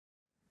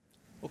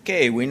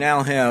Okay, we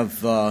now have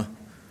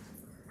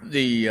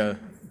the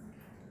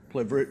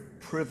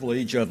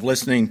privilege of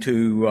listening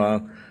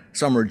to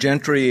Sommer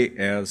Gentry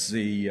as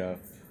an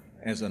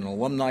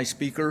alumni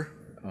speaker.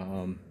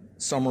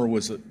 Sommer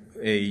was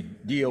a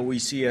DOE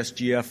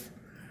CSGF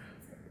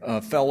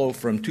fellow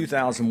from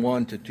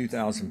 2001 to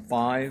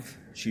 2005.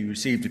 She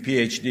received a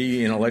PhD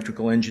in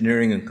electrical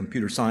engineering and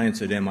computer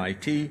science at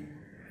MIT,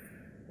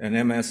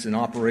 an MS in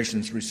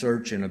operations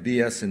research, and a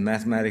BS in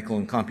mathematical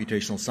and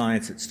computational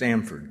science at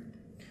Stanford.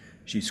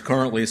 She's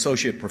currently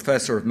Associate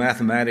Professor of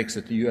Mathematics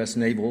at the U.S.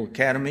 Naval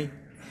Academy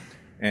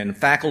and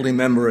faculty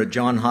member at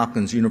Johns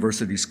Hopkins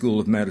University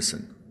School of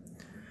Medicine.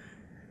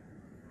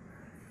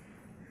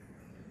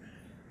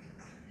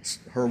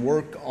 Her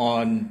work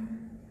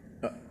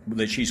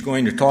that she's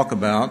going to talk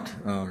about,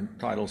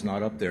 title's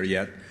not up there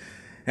yet,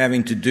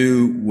 having to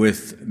do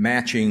with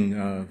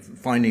matching,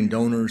 finding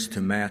donors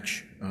to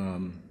match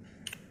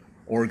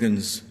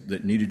organs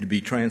that needed to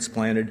be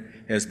transplanted,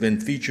 has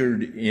been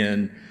featured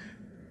in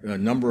a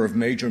number of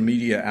major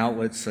media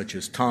outlets such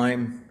as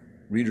Time,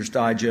 Reader's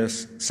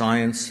Digest,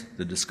 Science,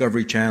 the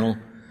Discovery Channel,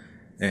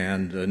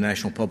 and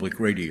National Public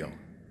Radio.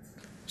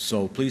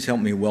 So please help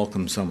me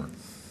welcome Sommer.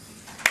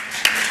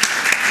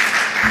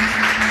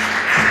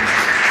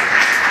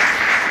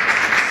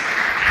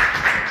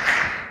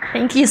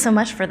 Thank you so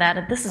much for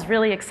that. This is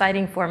really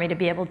exciting for me to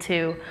be able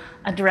to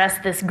address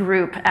this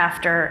group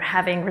after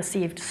having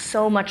received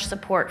so much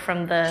support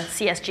from the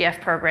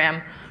CSGF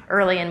program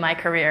early in my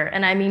career.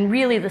 And I mean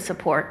really the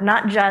support,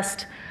 not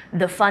just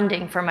the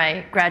funding for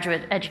my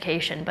graduate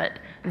education, but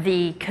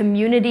the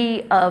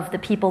community of the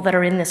people that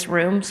are in this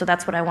room. So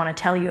that's what I want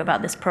to tell you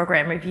about this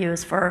program review,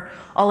 is for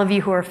all of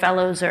you who are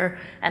fellows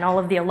and all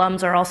of the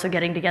alums are also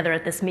getting together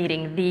at this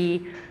meeting.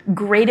 The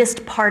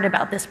greatest part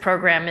about this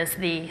program is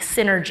the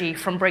synergy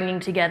from bringing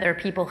together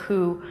people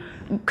who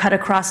cut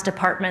across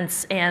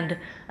departments and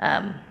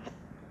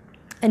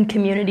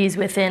communities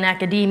within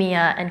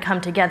academia and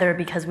come together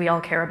because we all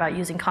care about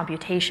using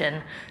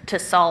computation to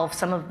solve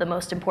some of the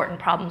most important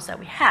problems that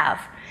we have.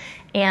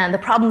 And the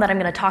problem that I'm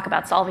going to talk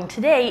about solving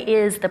today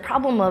is the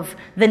problem of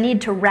the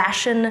need to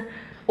ration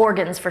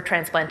organs for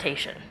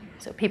transplantation.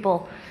 So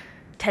people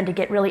tend to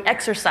get really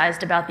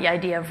exercised about the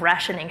idea of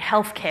rationing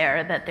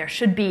healthcare, that there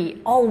should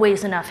be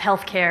always enough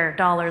healthcare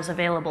dollars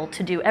available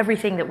to do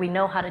everything that we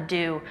know how to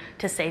do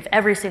to save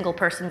every single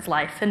person's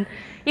life. And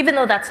even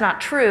though that's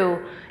not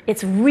true,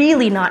 it's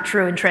really not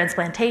true in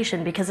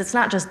transplantation, because it's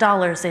not just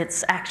dollars,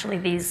 it's actually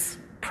these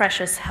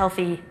precious,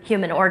 healthy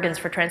human organs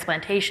for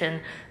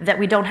transplantation that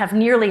we don't have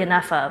nearly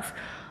enough of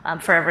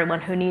for everyone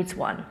who needs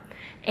one.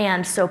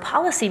 And so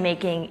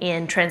policymaking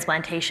in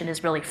transplantation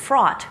is really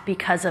fraught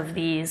because of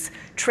these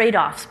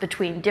trade-offs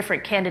between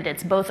different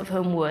candidates, both of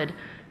whom would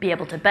be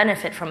able to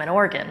benefit from an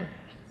organ.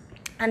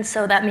 And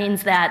so that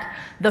means that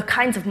the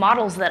kinds of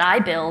models that I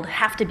build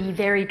have to be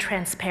very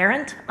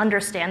transparent,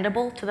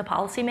 understandable to the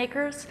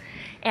policymakers,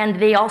 and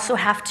they also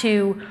have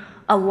to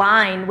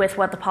align with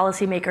what the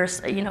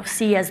policymakers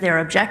see as their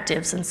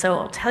objectives. And so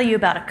I'll tell you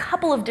about a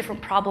couple of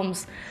different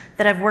problems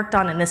that I've worked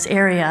on in this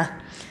area.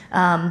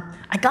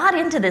 I got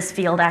into this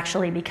field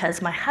actually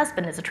because my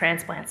husband is a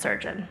transplant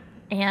surgeon,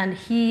 and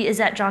he is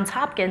at Johns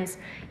Hopkins.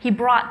 He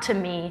brought to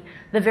me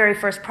the very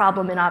first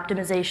problem in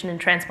optimization and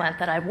transplant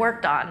that I've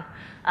worked on.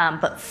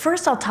 But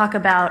first I'll talk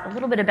about a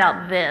little bit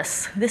about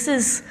this. This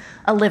is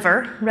a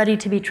liver ready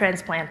to be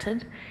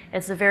transplanted.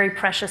 It's a very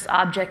precious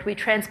object. We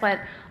transplant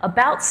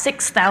about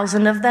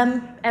 6,000 of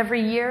them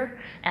every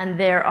year, and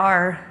there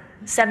are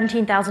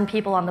 17,000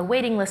 people on the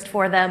waiting list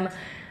for them.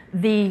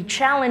 The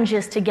challenge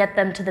is to get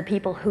them to the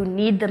people who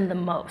need them the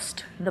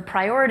most. The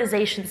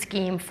prioritization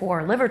scheme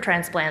for liver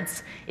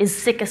transplants is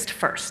sickest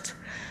first.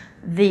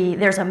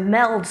 There's a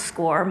MELD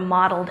score,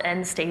 modeled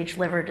end-stage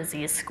liver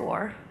disease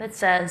score, that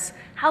says,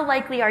 how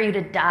likely are you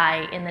to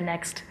die in the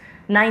next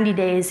 90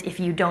 days if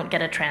you don't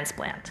get a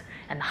transplant?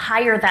 And the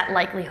higher that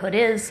likelihood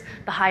is,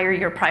 the higher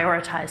you're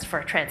prioritized for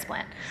a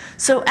transplant.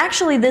 So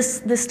actually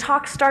this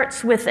talk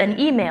starts with an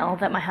email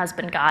that my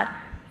husband got,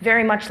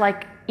 very much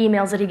like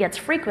emails that he gets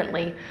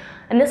frequently.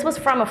 And this was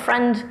from a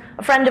friend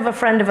of a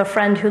friend of a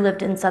friend who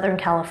lived in Southern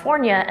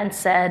California and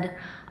said,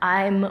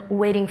 I'm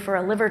waiting for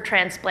a liver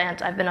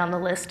transplant. I've been on the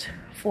list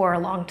for a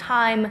long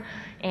time,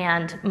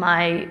 and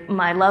my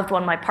loved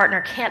one, my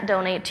partner, can't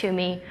donate to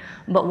me,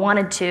 but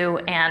wanted to,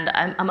 and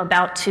I'm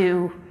about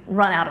to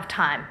run out of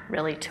time,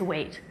 really, to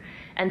wait.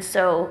 And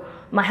so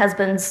my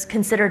husband's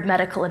considered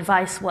medical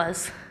advice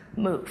was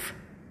move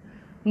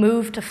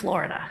to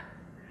Florida.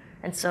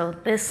 And so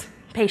this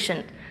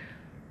patient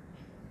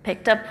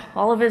packed up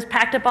all of his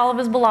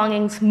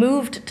belongings,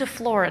 moved to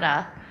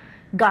Florida,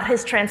 got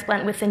his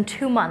transplant within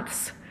 2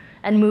 months,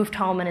 and moved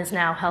home and is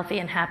now healthy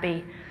and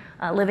happy,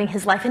 living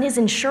his life. And his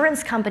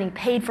insurance company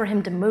paid for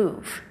him to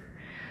move.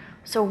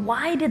 So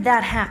why did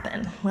that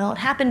happen? Well, it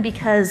happened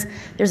because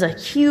there's a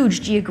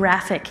huge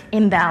geographic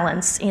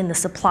imbalance in the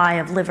supply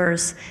of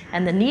livers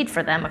and the need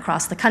for them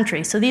across the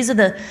country. So these are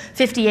the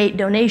 58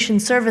 donation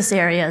service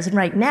areas, and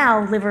right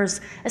now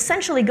livers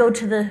essentially go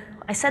to the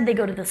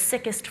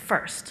sickest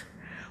first.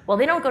 Well,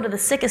 they don't go to the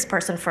sickest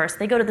person first.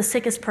 They go to the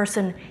sickest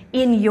person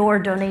in your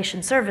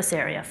donation service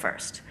area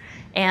first.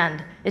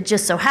 And it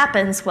just so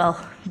happens,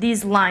 well,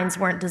 these lines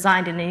weren't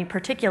designed in any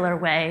particular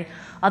way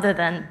other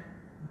than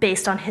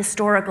based on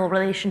historical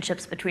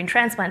relationships between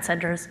transplant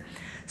centers.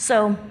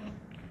 So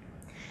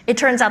it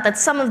turns out that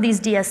some of these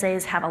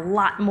DSAs have a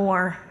lot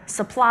more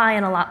supply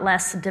and a lot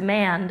less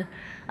demand.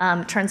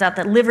 Turns out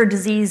that liver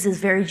disease is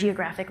very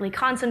geographically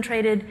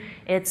concentrated.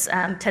 It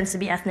tends to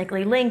be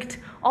ethnically linked.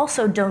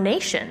 Also,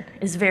 donation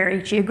is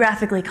very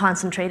geographically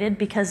concentrated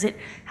because it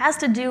has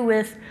to do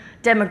with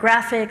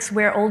demographics,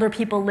 where older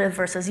people live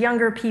versus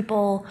younger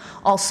people,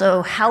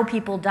 also how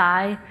people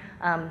die,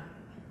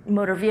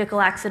 motor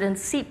vehicle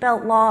accidents,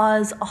 seatbelt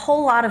laws, a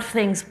whole lot of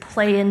things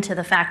play into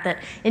the fact that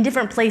in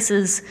different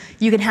places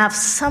you can have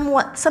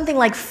something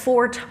like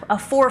a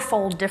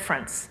four-fold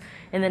difference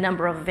in the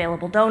number of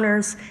available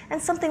donors and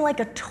something like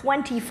a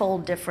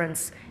 20-fold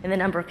difference in the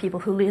number of people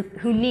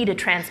who need a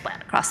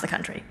transplant across the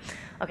country.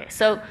 Okay,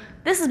 so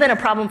this has been a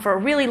problem for a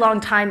really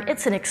long time.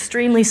 It's an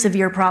extremely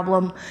severe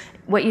problem.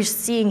 What you're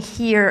seeing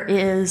here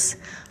is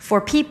for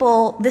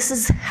people, this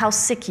is how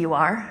sick you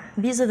are.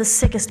 These are the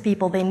sickest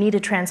people. They need a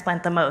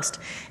transplant the most.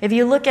 If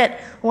you look at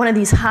one of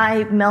these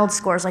high MELD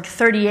scores, like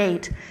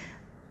 38,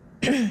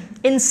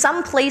 in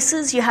some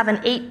places you have an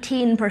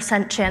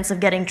 18% chance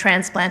of getting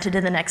transplanted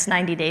in the next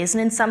 90 days,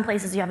 and in some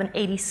places you have an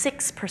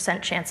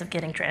 86% chance of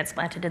getting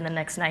transplanted in the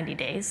next 90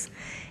 days.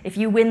 If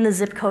you win the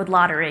zip code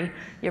lottery,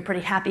 you're pretty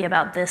happy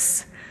about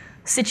this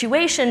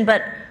situation,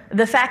 but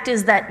the fact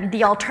is that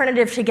the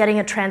alternative to getting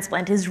a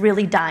transplant is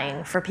really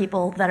dying for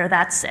people that are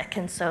that sick.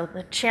 And so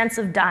the chance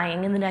of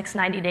dying in the next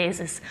 90 days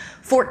is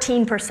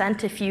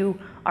 14% if you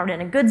are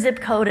in a good zip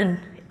code and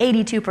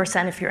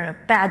 82% if you're in a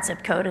bad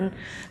zip code. And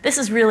this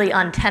is really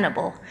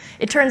untenable.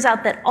 It turns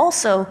out that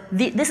also,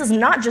 this is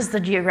not just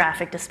the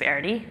geographic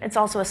disparity, it's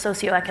also a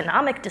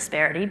socioeconomic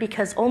disparity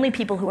because only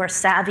people who are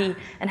savvy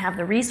and have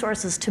the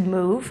resources to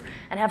move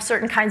and have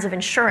certain kinds of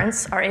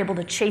insurance are able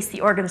to chase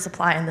the organ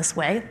supply in this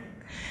way.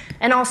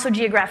 And also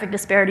geographic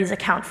disparities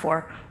account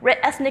for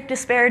ethnic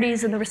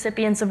disparities in the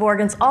recipients of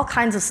organs, all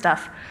kinds of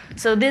stuff.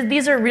 So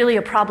these are really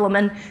a problem.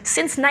 And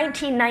since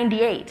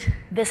 1998,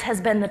 this has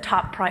been the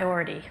top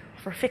priority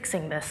for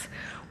fixing this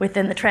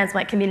within the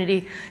transplant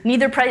community.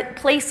 Neither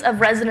place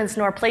of residence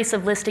nor place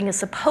of listing is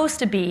supposed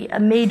to be a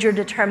major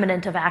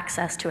determinant of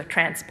access to a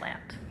transplant.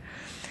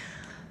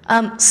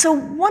 So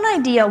one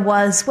idea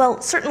was,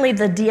 well, certainly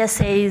the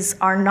DSAs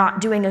are not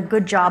doing a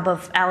good job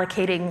of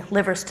allocating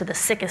livers to the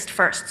sickest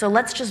first. So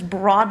let's just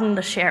broaden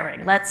the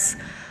sharing. Let's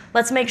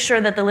make sure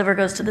that the liver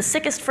goes to the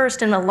sickest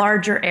first in a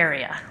larger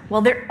area.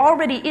 Well, there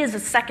already is a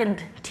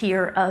second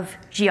tier of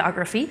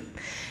geography,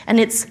 and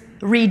it's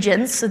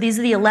regions. So these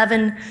are the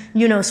 11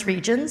 UNOS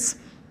regions.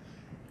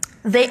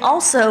 They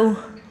also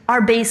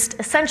are based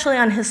essentially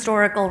on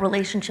historical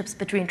relationships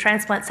between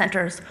transplant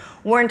centers,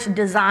 weren't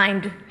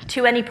designed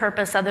to any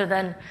purpose other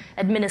than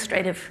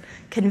administrative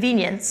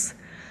convenience.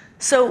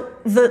 So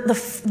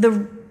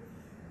the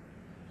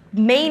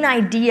main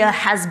idea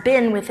has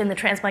been within the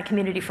transplant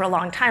community for a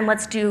long time,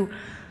 let's do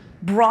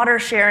broader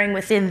sharing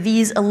within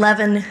these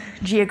 11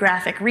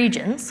 geographic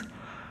regions.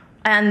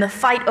 And the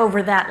fight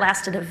over that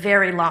lasted a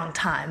very long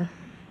time.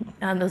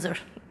 They're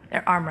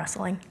arm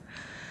wrestling.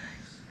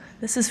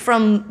 This is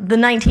from the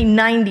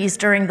 1990s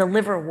during the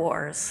liver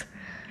wars.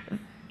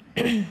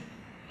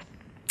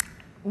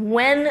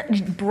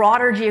 When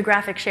broader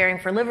geographic sharing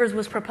for livers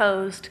was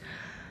proposed,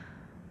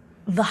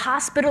 the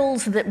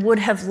hospitals that would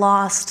have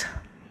lost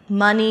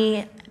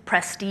money,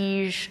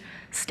 prestige,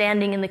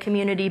 standing in the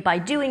community by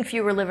doing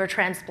fewer liver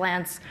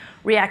transplants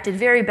reacted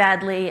very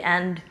badly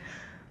and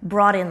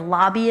brought in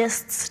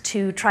lobbyists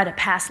to try to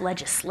pass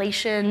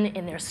legislation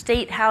in their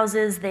state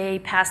houses. They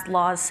passed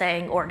laws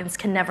saying organs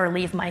can never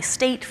leave my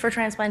state for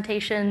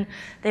transplantation.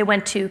 They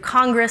went to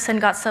Congress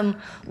and got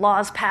some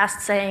laws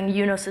passed saying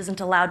UNOS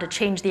isn't allowed to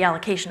change the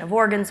allocation of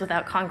organs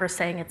without Congress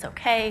saying it's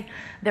okay.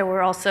 There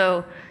were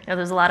also,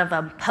 there's a lot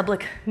of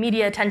public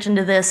media attention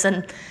to this,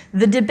 and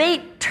the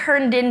debate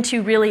turned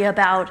into really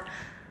about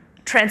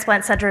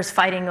transplant centers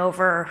fighting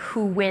over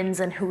who wins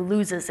and who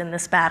loses in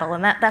this battle,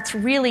 and that's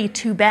really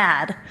too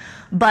bad.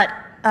 But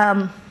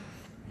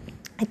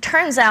it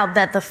turns out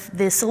that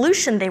the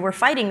solution they were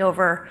fighting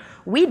over,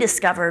 we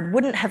discovered,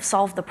 wouldn't have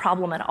solved the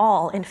problem at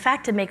all. In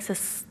fact, it makes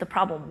the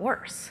problem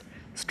worse.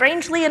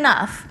 Strangely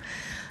enough,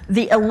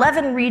 the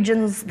 11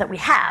 regions that we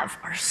have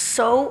are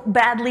so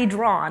badly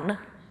drawn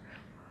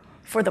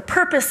for the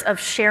purpose of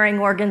sharing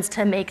organs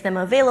to make them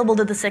available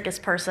to the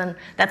sickest person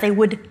that they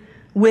would,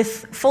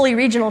 with fully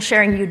regional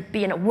sharing, you'd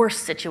be in a worse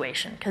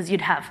situation because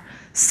you'd have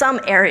some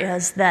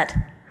areas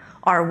that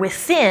are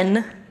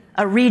within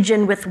a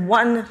region with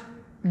one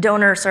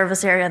donor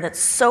service area that's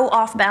so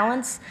off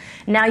balance.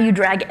 Now you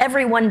drag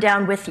everyone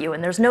down with you,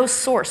 and there's no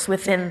source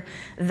within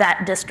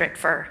that district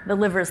for the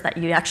livers that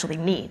you actually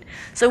need.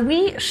 So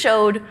we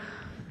showed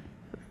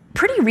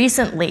pretty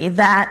recently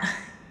that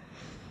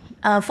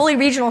fully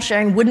regional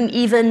sharing wouldn't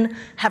even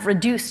have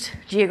reduced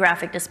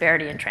geographic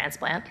disparity in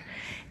transplant,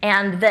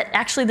 and that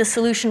actually the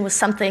solution was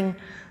something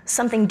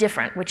something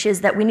different, which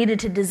is that we needed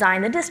to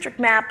design the district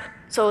map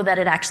so that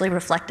it actually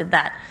reflected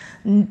that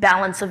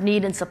balance of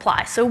need and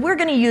supply. So we're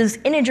going to use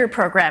integer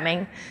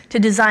programming to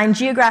design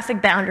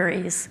geographic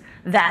boundaries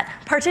that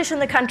partition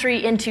the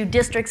country into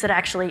districts that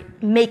actually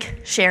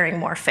make sharing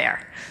more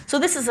fair. So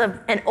this is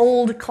an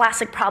old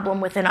classic problem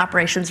within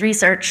operations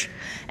research,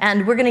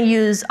 and we're going to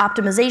use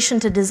optimization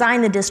to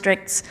design the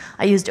districts.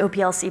 I used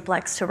OPL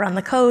Cplex to run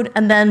the code,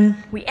 and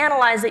then we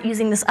analyze it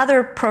using this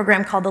other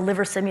program called the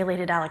liver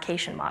simulated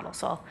allocation model.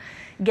 So I'll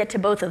get to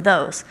both of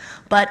those.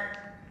 But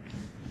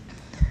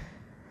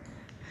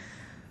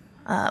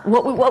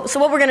what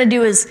we're going to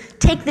do is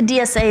take the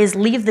DSAs,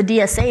 leave the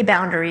DSA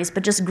boundaries,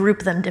 but just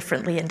group them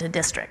differently into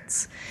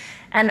districts.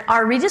 And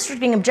our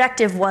redistricting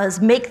objective was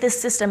make this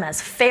system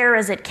as fair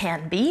as it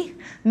can be,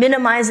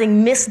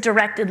 minimizing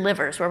misdirected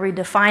livers, where we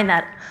define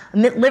that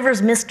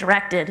liver's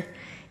misdirected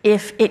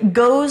if it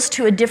goes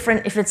to a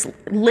different, if it's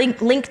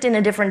linked in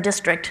a different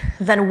district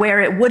than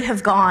where it would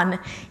have gone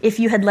if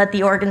you had let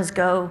the organs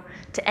go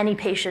to any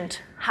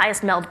patient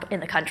highest MELD in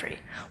the country.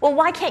 Well,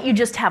 why can't you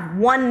just have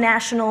one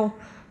national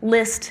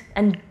list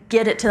and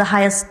get it to the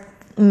highest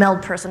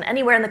MELD person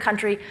anywhere in the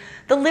country?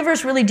 The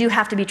livers really do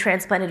have to be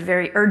transplanted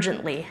very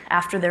urgently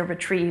after they're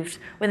retrieved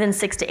within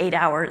 6 to 8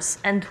 hours.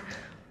 And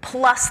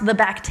plus the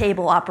back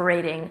table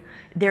operating,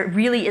 there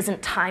really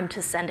isn't time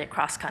to send it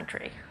cross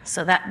country.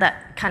 So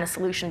that kind of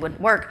solution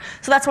wouldn't work.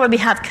 So that's why we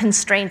have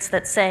constraints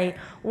that say,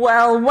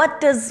 well,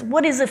 what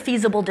is a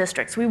feasible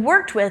district? So we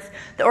worked with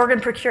the Organ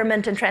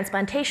Procurement and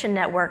Transplantation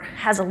Network,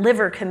 has a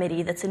liver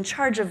committee that's in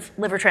charge of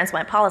liver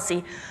transplant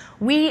policy.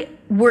 We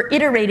were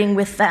iterating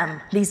with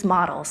them these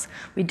models.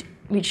 We'd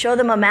show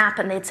them a map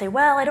and they'd say,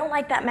 well, I don't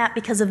like that map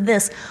because of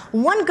this.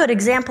 One good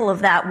example of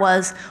that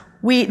was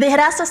they had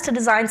asked us to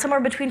design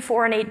somewhere between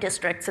 4 and 8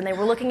 districts, and they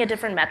were looking at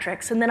different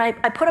metrics. And then I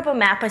put up a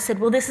map. I said,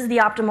 well, this is the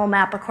optimal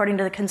map according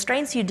to the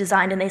constraints you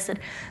designed. And they said,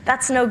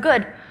 that's no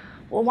good.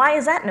 Well, why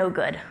is that no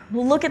good?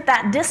 Well, look at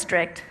that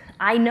district.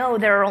 I know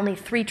there are only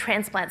 3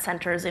 transplant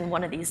centers in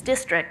one of these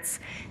districts.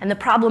 And the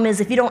problem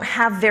is if you don't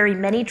have very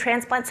many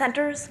transplant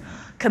centers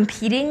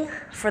competing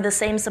for the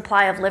same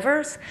supply of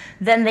livers,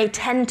 then they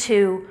tend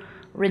to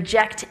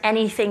reject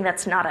anything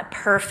that's not a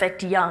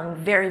perfect, young,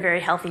 very, very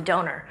healthy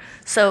donor.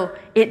 So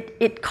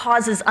it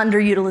causes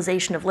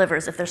underutilization of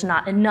livers if there's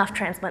not enough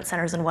transplant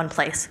centers in one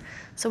place.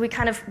 So we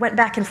kind of went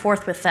back and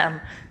forth with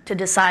them to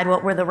decide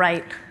what were the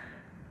right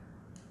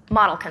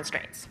model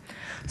constraints.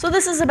 So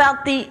this is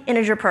about the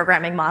integer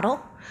programming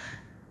model.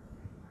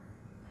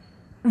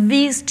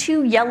 These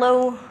 2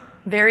 yellow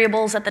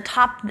variables at the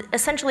top,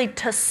 essentially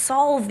to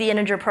solve the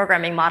integer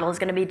programming model is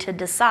going to be to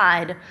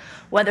decide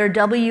whether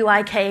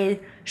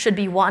WIK should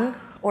be 1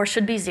 or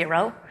should be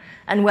 0,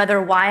 and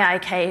whether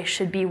YIK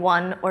should be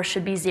 1 or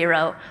should be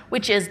 0,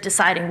 which is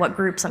deciding what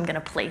groups I'm going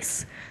to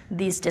place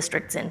these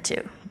districts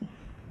into.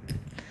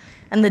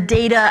 And the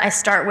data I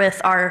start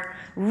with are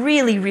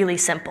really, really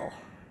simple.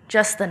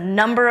 Just the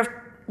number of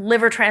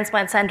liver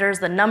transplant centers,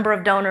 the number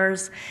of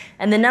donors,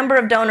 and the number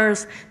of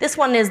donors. This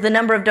one is the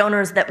number of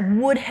donors that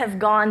would have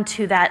gone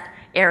to that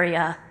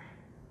area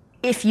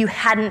if you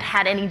hadn't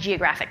had any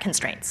geographic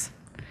constraints.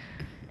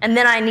 And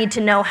then I need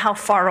to know how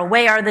far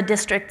away are the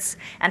districts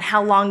and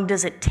how long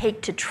does it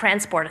take to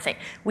transport a thing.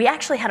 We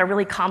actually had a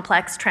really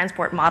complex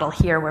transport model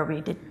here where we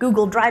did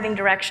Google driving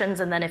directions,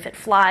 and then if it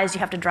flies, you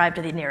have to drive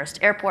to the nearest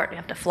airport, you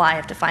have to fly, you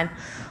have to find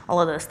all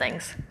of those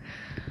things.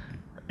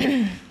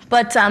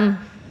 But so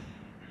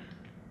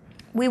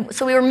we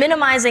were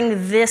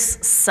minimizing this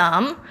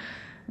sum.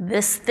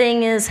 This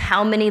thing is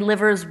how many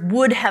livers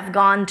would have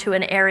gone to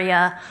an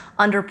area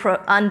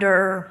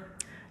under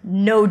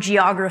no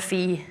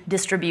geography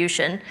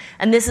distribution.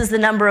 And this is the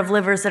number of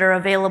livers that are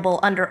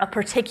available under a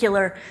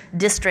particular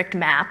district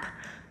map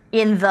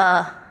in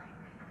the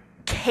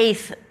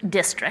kth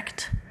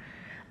district.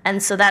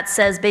 And so that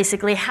says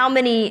basically how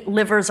many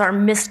livers are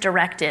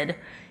misdirected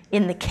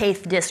in the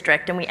kth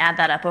district, and we add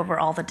that up over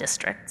all the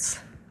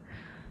districts.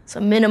 So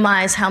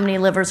minimize how many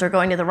livers are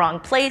going to the wrong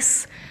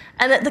place.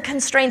 And the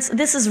constraints,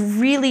 this is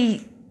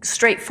really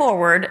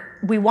straightforward.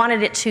 We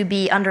wanted it to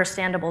be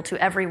understandable to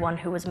everyone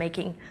who was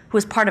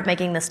part of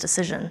making this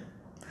decision.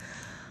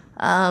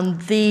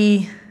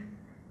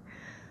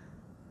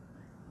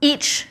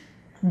 Each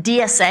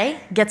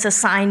DSA gets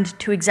assigned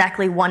to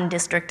exactly one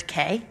district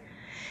K,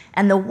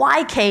 and the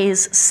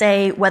YKs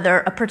say whether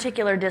a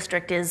particular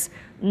district is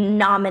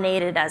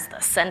nominated as the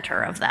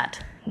center of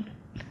that.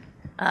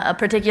 A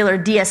particular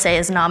DSA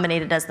is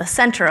nominated as the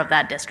center of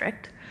that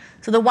district.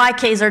 So the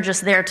YKs are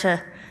just there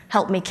to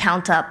help me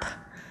count up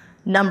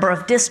number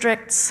of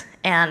districts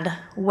and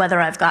whether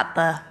I've got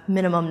the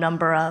minimum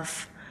number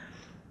of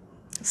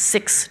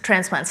 6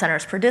 transplant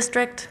centers per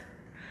district.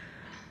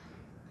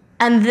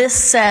 And this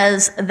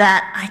says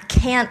that I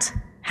can't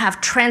have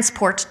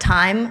transport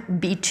time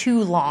be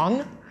too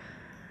long.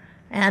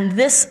 And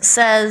this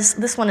says,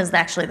 this one is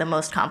actually the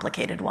most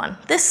complicated one.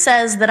 This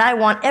says that I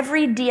want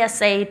every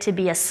DSA to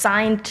be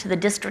assigned to the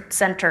district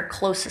center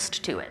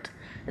closest to it.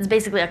 It's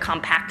basically a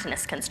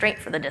compactness constraint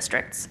for the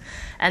districts.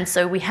 And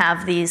so we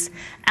have these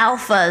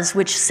alphas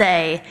which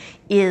say,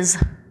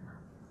 is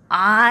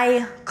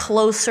I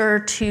closer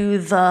to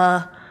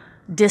the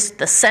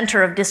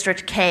center of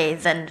district K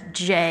than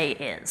J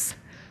is.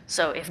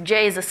 So if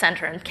J is a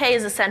center and K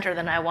is a center,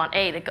 then I want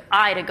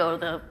I to go to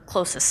the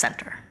closest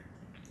center.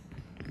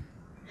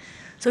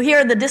 So here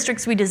are the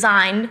districts we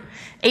designed,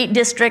 8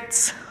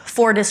 districts,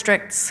 4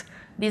 districts.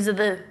 These are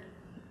the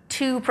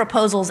 2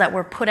 proposals that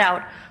were put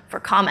out for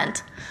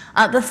comment.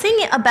 The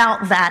thing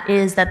about that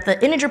is that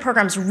the integer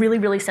program is really,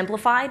 really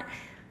simplified.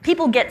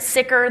 People get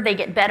sicker, they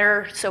get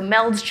better, so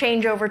melds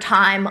change over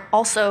time.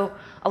 Also,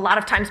 a lot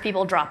of times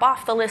people drop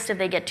off the list if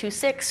they get too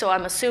sick, so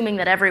I'm assuming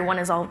that everyone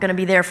is all going to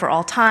be there for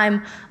all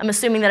time. I'm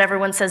assuming that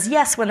everyone says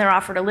yes when they're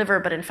offered a liver,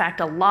 but in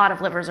fact a lot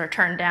of livers are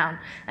turned down.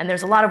 And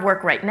there's a lot of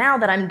work right now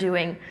that I'm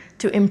doing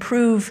to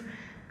improve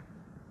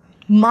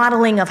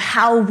modeling of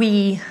how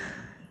we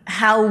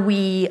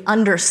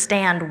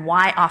understand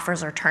why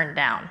offers are turned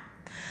down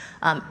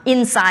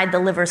inside the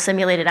liver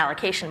simulated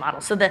allocation model.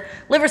 So the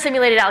liver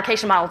simulated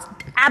allocation model is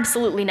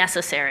absolutely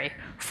necessary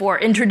for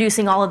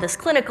introducing all of this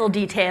clinical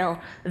detail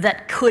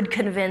that could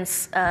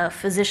convince a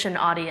physician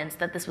audience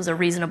that this was a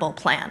reasonable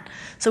plan.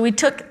 So we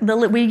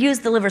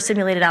used the liver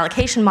simulated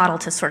allocation model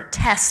to sort of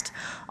test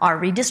our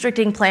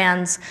redistricting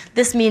plans.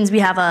 This means we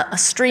have a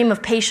stream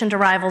of patient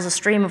arrivals, a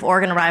stream of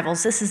organ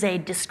arrivals. This is a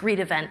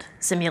discrete event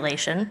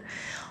simulation.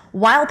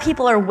 While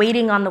people are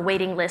waiting on the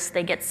waiting list,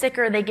 they get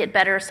sicker, they get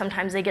better.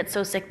 Sometimes they get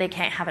so sick they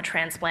can't have a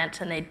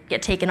transplant and they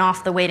get taken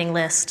off the waiting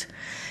list.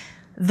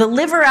 The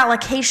liver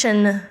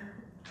allocation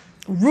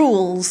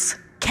rules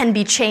can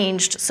be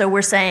changed. So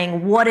we're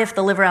saying, what if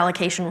the liver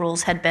allocation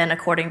rules had been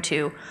according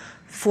to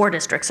 4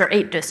 districts or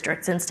 8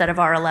 districts instead of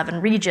our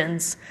 11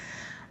 regions?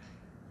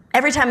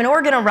 Every time an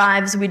organ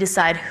arrives, we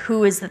decide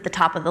who is at the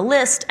top of the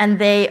list, and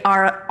they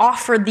are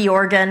offered the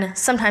organ.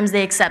 Sometimes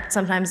they accept,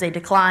 sometimes they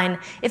decline.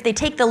 If they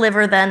take the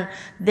liver, then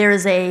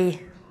there's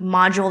a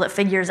module that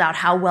figures out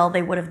how well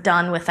they would have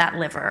done with that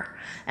liver.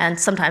 And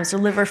sometimes the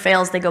liver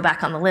fails, they go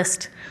back on the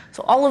list.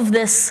 So all of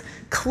this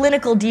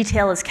clinical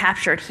detail is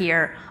captured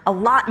here, a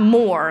lot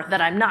more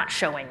that I'm not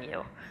showing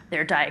you.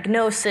 Their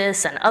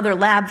diagnosis and other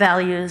lab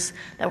values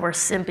that we're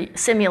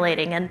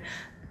simulating. And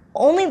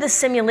only the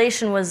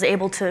simulation was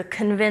able to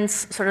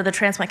convince sort of the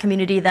transplant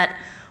community that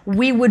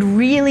we would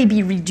really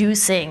be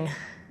reducing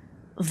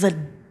the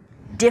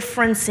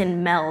difference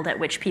in meld at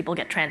which people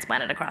get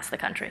transplanted across the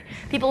country.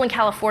 People in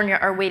California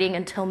are waiting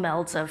until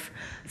melds of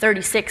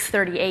 36,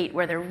 38,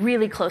 where they're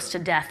really close to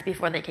death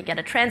before they can get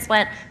a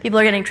transplant. People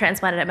are getting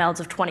transplanted at melds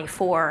of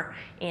 24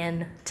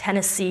 in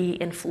Tennessee,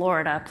 in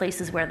Florida,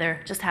 places where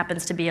there just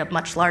happens to be a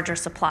much larger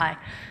supply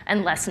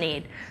and less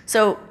need.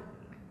 So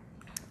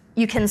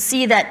you can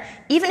see that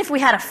even if we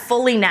had a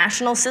fully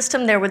national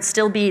system, there would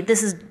still be,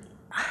 this is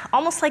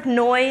almost like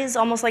noise,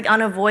 almost like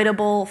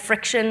unavoidable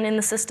friction in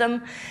the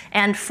system.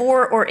 And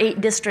 4 or 8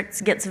 districts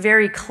gets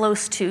very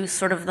close to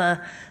sort of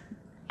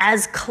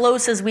as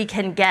close as we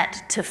can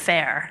get to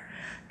fair,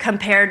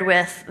 compared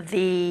with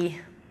the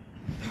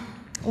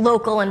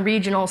local and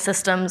regional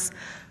systems.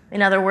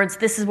 In other words,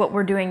 this is what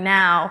we're doing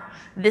now.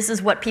 This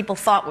is what people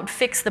thought would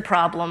fix the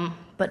problem,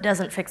 but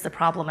doesn't fix the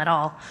problem at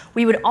all.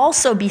 We would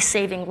also be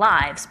saving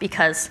lives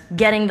because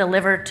getting the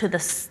liver to the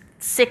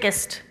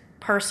sickest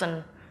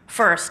person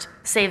first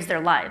saves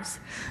their lives.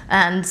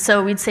 And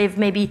so we'd save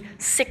maybe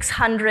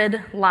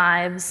 600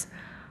 lives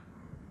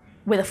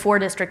with a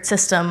 4-district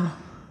system,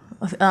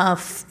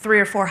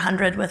 300 or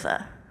 400 with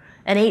an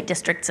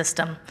 8-district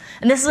system.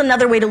 And this is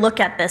another way to look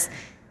at this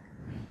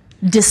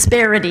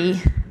disparity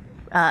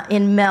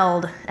in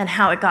MELD and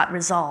how it got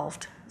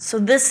resolved. So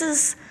this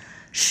is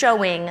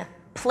showing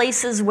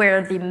places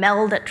where the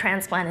MELD at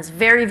transplant is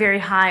very, very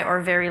high or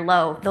very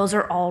low. Those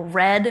are all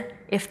red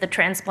if the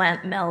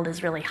transplant MELD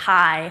is really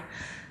high.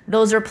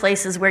 Those are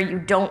places where you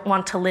don't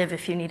want to live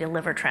if you need a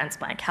liver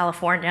transplant,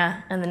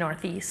 California and the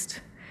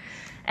Northeast.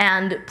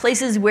 And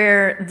places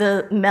where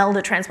the MELD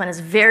at transplant is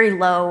very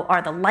low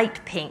are the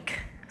light pink.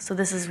 So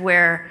this is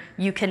where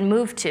you can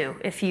move to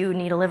if you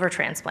need a liver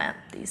transplant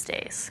these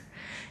days.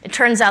 It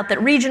turns out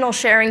that regional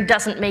sharing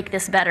doesn't make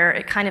this better,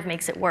 it kind of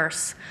makes it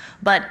worse.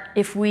 But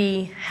if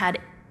we had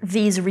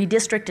these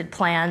redistricted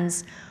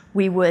plans,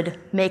 we would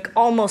make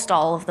almost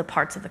all of the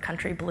parts of the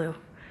country blue.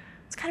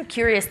 It's kind of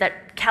curious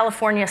that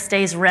California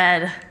stays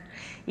red,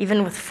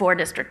 even with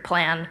 4-district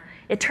plan.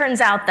 It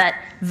turns out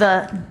that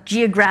the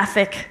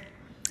geographic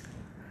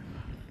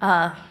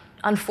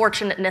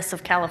unfortunateness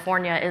of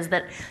California is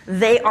that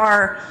they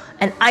are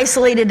an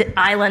isolated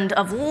island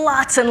of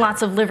lots and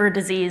lots of liver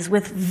disease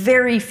with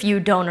very few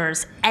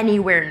donors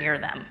anywhere near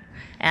them.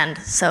 And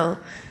so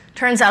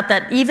turns out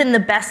that even the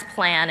best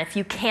plan, if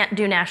you can't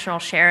do national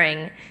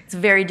sharing, it's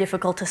very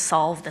difficult to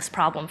solve this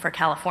problem for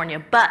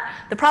California. But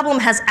the problem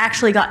has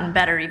actually gotten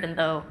better, even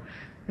though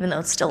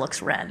it still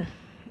looks red.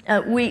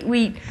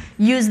 We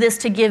use this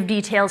to give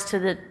details to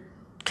the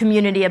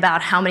community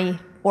about how many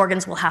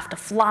organs will have to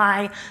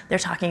fly. They're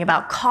talking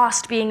about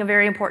cost being a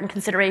very important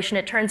consideration.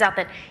 It turns out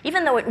that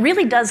even though it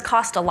really does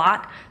cost a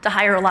lot to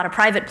hire a lot of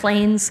private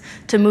planes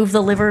to move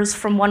the livers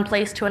from one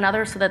place to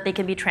another so that they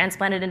can be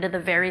transplanted into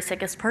the very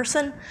sickest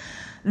person,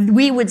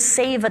 We would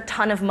save a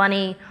ton of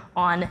money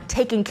on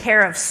taking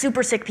care of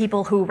super sick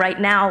people who right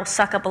now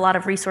suck up a lot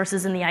of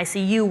resources in the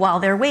ICU while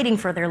they're waiting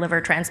for their liver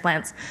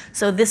transplants.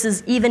 So this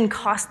is even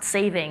cost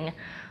saving,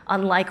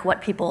 unlike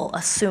what people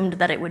assumed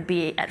that it would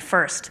be at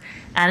first.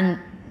 And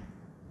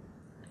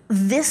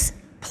this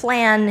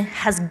plan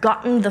has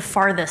gotten the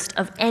farthest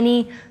of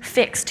any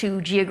fix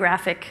to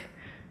geographic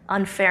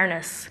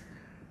unfairness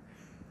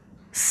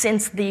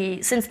since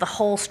the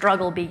whole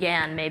struggle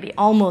began, maybe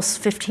almost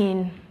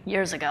 15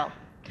 years ago.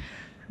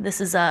 This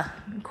is a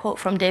quote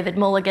from David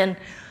Mulligan.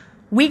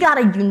 "We got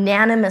a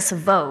unanimous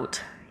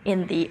vote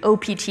in the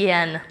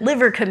OPTN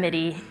liver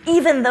committee,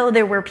 even though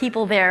there were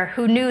people there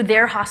who knew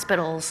their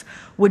hospitals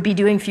would be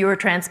doing fewer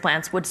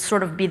transplants, would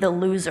sort of be the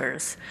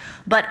losers."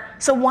 But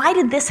so why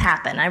did this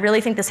happen? I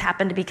really think this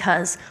happened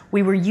because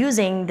we were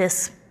using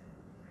this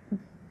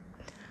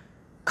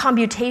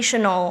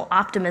computational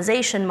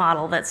optimization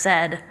model that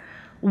said,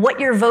 what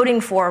you're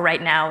voting for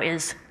right now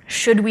is,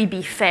 should we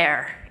be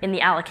fair in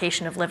the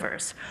allocation of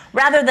livers?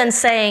 Rather than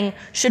saying,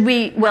 should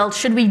we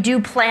do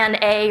plan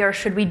A, or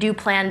should we do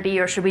plan B,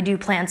 or should we do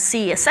plan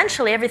C?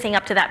 Essentially, everything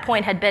up to that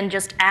point had been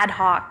just ad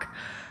hoc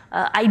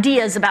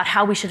ideas about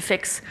how we should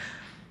fix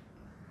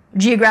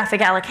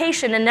geographic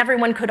allocation, and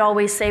everyone could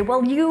always say,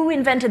 well, you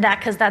invented that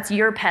because that's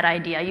your pet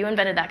idea. You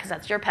invented that because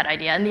that's your pet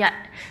idea. And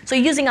so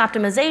using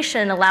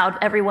optimization allowed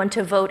everyone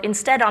to vote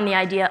instead on the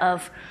idea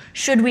of,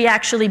 should we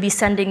actually be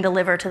sending the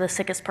liver to the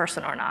sickest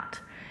person or not?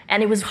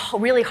 And it was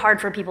really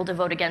hard for people to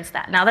vote against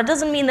that. Now, that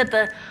doesn't mean that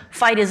the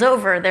fight is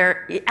over.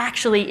 There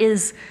actually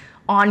is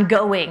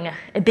ongoing,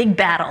 a big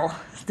battle.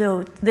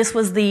 So this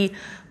was the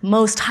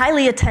most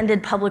highly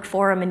attended public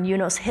forum in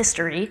UNOS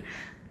history.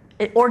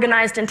 It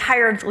organized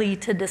entirely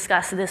to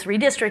discuss this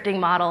redistricting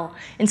model.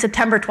 In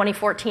September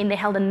 2014, they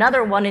held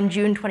another one in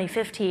June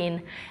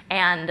 2015,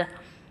 and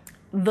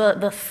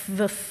the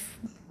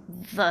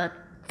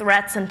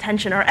threats and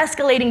tension are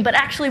escalating, but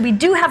actually we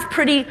do have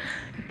pretty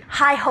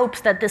high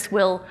hopes that this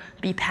will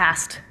be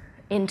passed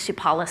into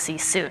policy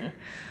soon.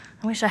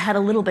 I wish I had a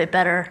little bit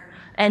better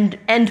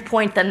end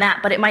point than that,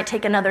 but it might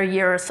take another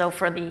year or so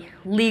for the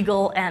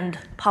legal and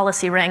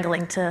policy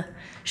wrangling to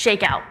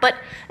shake out. But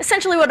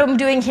essentially what I'm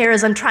doing here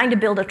is I'm trying to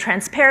build a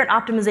transparent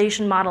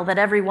optimization model that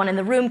everyone in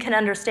the room can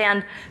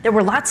understand. There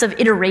were lots of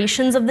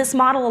iterations of this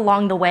model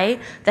along the way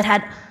that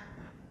had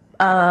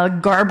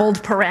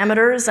garbled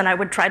parameters, and I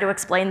would try to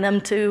explain them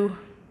to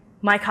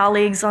my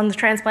colleagues on the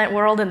transplant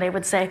world, and they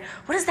would say,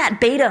 what is that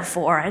beta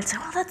for? I'd say,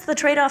 well, that's the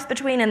trade-off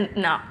between, and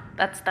no,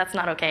 that's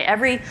not okay.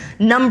 Every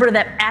number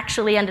that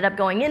actually ended up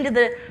going into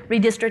the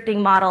redistricting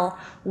model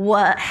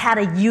had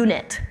a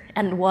unit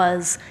and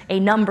was a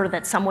number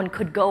that someone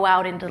could go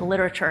out into the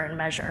literature and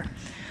measure.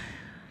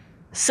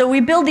 So we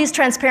build these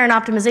transparent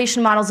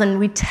optimization models, and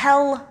we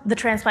tell the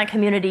transplant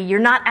community, you're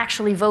not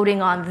actually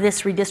voting on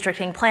this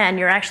redistricting plan,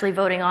 you're actually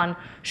voting on,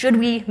 should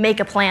we make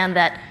a plan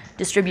that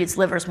distributes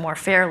livers more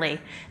fairly?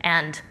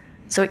 And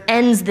so it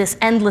ends this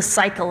endless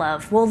cycle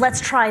of, well, let's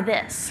try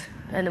this.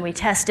 And then we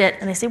test it,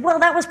 and they say, well,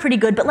 that was pretty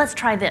good, but let's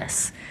try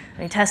this.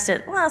 And we test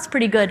it, well, that's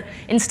pretty good.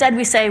 Instead,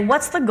 we say,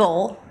 what's the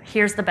goal?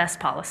 Here's the best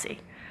policy.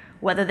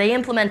 Whether they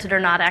implement it or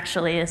not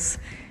actually is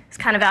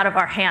kind of out of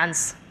our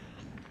hands.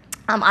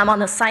 I'm on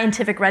the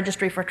scientific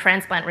registry for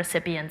transplant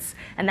recipients,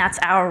 and that's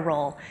our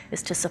role,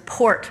 is to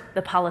support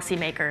the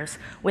policymakers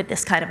with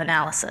this kind of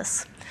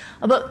analysis.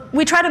 But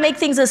we try to make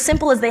things as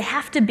simple as they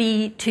have to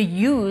be to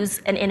use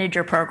an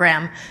integer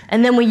program,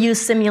 and then we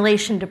use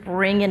simulation to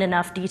bring in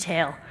enough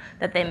detail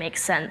that they make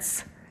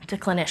sense to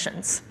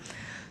clinicians.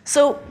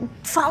 So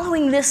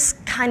following this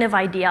kind of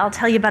idea, I'll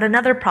tell you about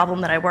another problem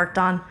that I worked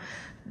on.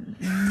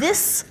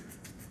 This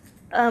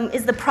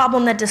is the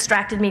problem that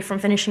distracted me from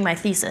finishing my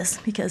thesis,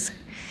 because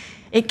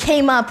it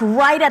came up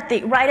right at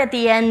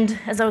the end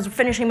as I was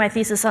finishing my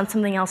thesis on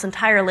something else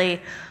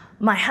entirely.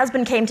 My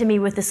husband came to me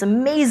with this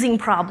amazing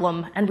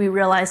problem, and we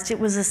realized it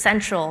was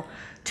essential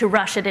to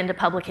rush it into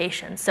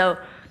publication. So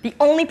the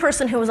only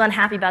person who was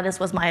unhappy about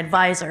this was my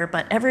advisor,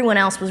 but everyone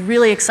else was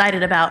really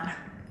excited about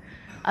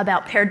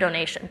paired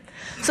donation.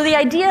 So the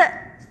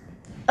idea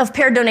of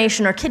paired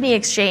donation or kidney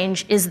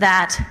exchange is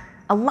that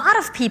a lot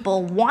of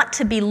people want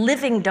to be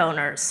living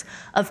donors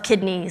of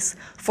kidneys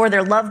for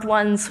their loved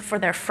ones, for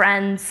their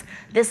friends.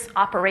 This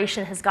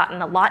operation has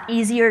gotten a lot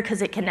easier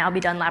because it can now be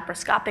done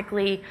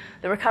laparoscopically.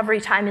 The recovery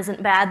time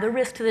isn't bad. The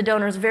risk to the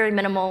donor is very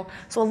minimal.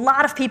 So a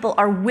lot of people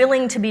are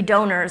willing to be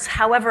donors.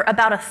 However,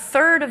 about a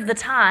third of the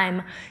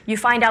time, you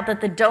find out that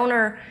the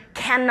donor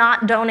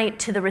cannot donate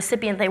to the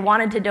recipient they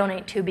wanted to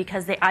donate to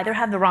because they either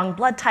have the wrong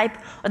blood type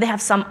or they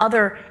have some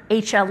other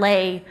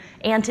HLA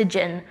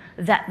antigen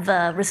that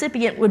the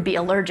recipient would be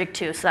allergic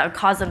to, so that would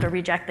cause them to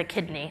reject the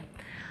kidney.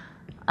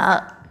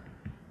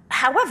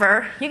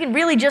 However, you can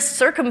really just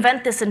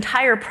circumvent this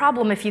entire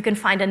problem if you can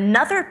find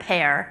another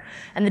pair,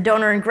 and the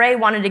donor in gray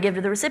wanted to give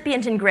to the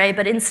recipient in gray,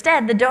 but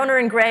instead the donor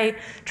in gray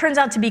turns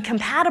out to be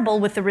compatible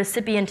with the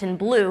recipient in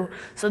blue,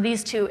 so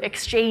these two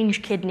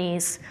exchange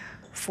kidneys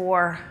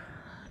for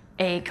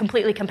a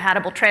completely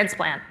compatible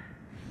transplant.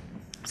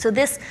 So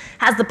this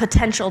has the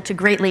potential to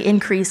greatly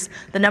increase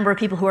the number of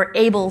people who are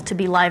able to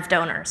be live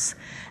donors.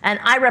 And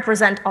I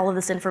represent all of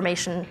this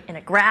information in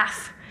a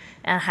graph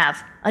and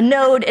have a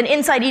node, and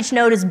inside each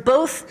node is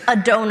both a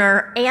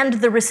donor and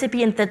the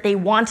recipient that they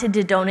wanted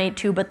to donate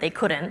to but they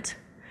couldn't.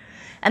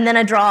 And then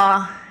I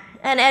draw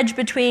an edge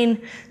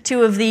between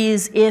two of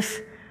these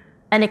if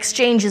an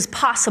exchange is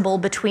possible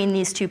between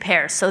these two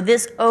pairs. So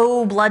this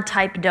O blood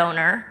type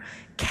donor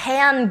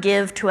can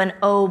give to an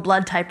O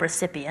blood type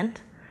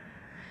recipient,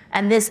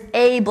 and this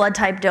A blood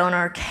type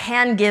donor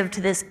can give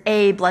to this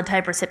A blood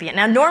type recipient.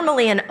 Now,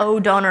 normally an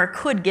O donor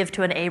could give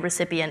to an A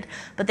recipient,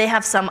 but they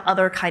have some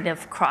other kind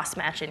of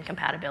cross-match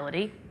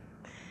incompatibility.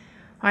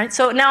 All right,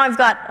 so now I've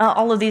got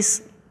all of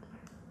these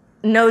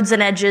nodes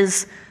and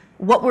edges.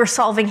 What we're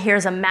solving here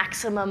is a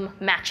maximum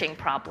matching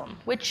problem,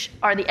 which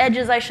are the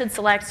edges I should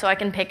select so I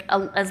can pick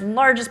as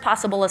large as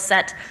possible a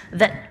set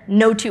that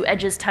no two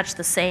edges touch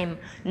the same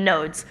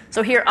nodes.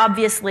 So here,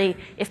 obviously,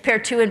 if pair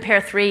 2 and pair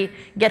 3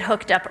 get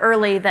hooked up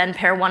early, then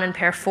pair 1 and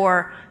pair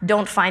 4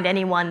 don't find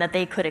anyone that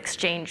they could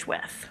exchange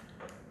with.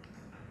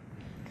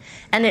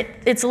 And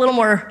it's a little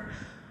more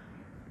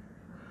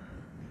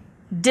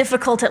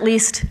difficult, at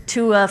least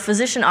to a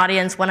physician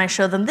audience, when I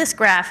show them this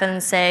graph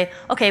and say,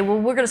 okay, well,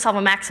 we're going to solve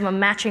a maximum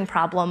matching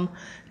problem.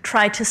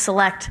 Try to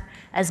select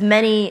as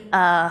many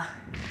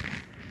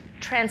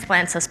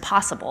transplants as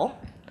possible.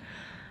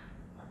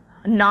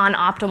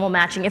 Non-optimal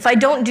matching. If I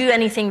don't do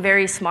anything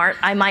very smart,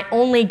 I might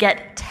only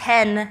get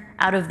 10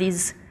 out of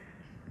these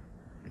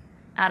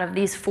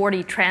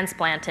 40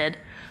 transplanted.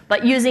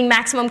 But using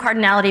maximum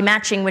cardinality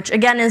matching, which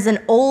again is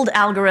an old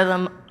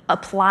algorithm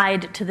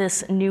applied to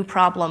this new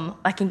problem,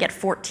 I can get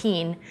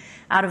 14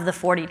 out of the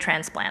 40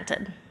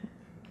 transplanted.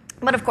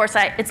 But of course,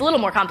 it's a little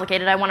more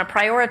complicated. I want to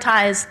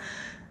prioritize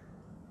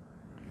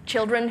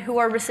children who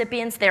are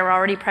recipients. They're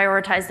already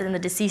prioritized in the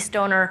deceased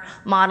donor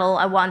model.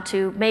 I want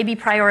to maybe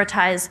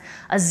prioritize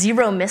a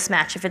zero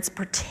mismatch. If it's a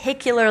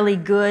particularly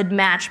good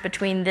match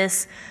between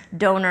this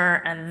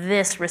donor and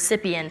this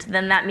recipient,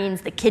 then that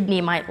means the kidney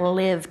might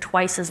live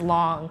twice as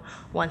long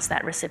once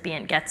that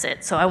recipient gets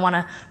it. So I want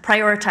to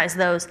prioritize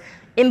those.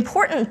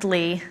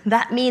 Importantly,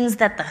 that means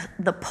that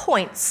the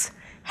points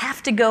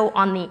have to go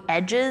on the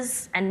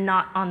edges and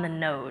not on the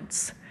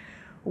nodes.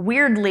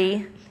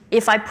 Weirdly,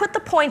 if I put the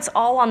points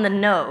all on the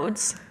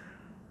nodes,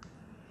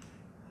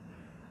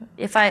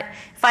 if I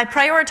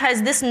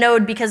prioritize this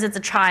node because it's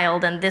a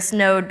child and this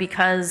node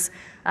because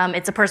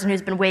it's a person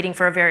who's been waiting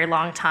for a very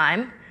long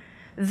time,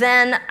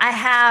 then I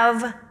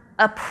have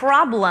a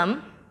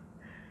problem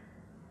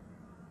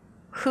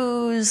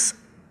whose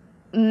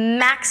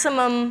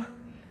maximum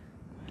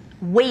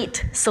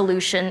weight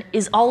solution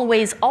is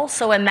always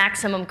also a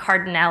maximum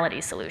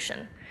cardinality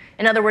solution.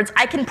 In other words,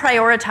 I can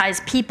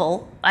prioritize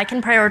people, I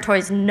can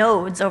prioritize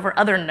nodes over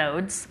other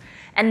nodes,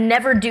 and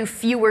never do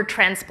fewer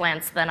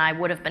transplants than I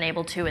would have been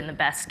able to in the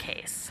best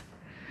case.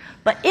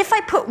 But if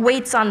I put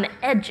weights on the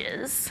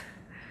edges,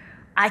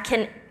 I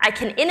can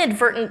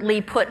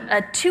inadvertently put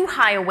a too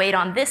high a weight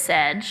on this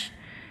edge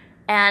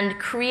and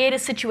create a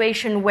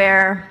situation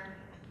where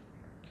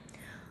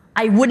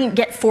I wouldn't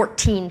get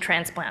 14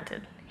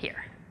 transplanted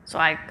here. So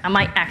I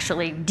might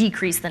actually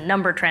decrease the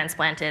number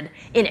transplanted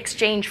in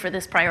exchange for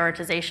this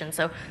prioritization.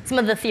 So some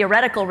of the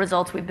theoretical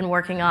results we've been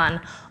working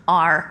on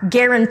are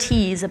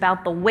guarantees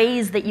about the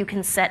ways that you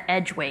can set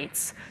edge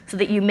weights so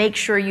that you make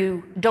sure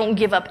you don't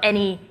give up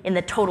any in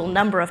the total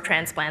number of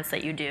transplants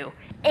that you do.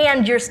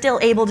 And you're still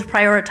able to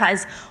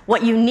prioritize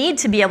what you need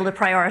to be able to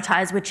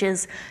prioritize, which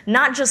is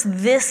not just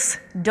this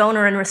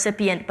donor and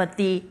recipient, but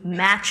the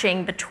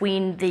matching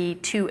between the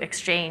two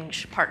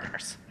exchange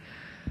partners.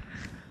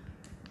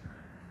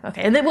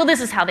 Okay, well,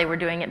 this is how they were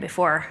doing it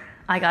before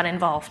I got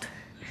involved.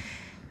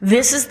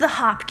 This is the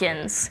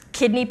Hopkins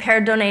kidney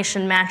paired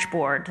donation match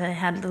board. They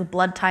had the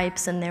blood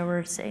types, and they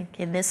were saying,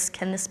 okay,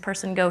 can this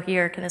person go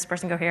here? Can this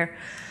person go here?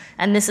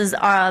 And this is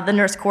the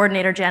nurse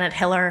coordinator, Janet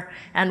Hiller,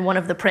 and one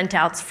of the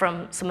printouts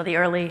from some of the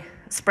early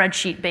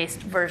spreadsheet-based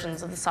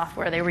versions of the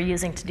software they were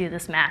using to do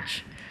this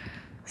match.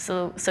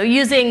 So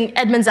using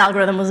Edmonds'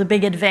 algorithm was a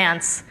big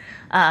advance.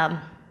 And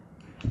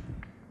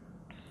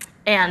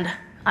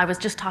I was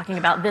just talking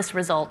about this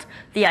result,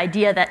 the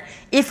idea that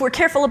if we're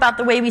careful about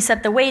the way we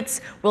set the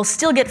weights, we'll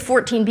still get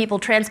 14 people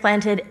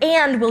transplanted,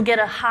 and we'll get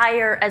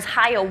as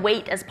high a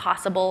weight as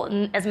possible,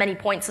 and as many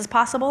points as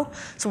possible,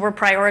 so we're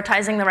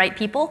prioritizing the right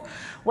people.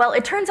 Well,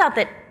 it turns out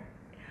that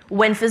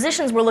when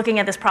physicians were looking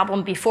at this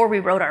problem before we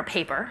wrote our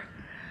paper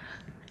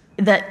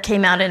that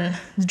came out in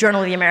the Journal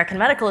of the American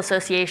Medical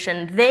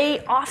Association,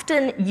 they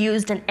often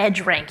used an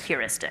edge rank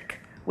heuristic,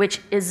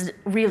 which is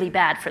really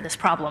bad for this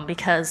problem,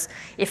 because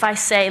if I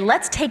say,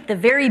 let's take the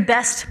very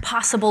best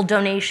possible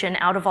donation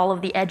out of all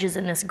of the edges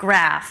in this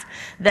graph,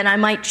 then I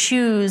might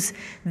choose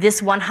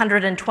this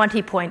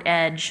 120-point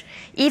edge,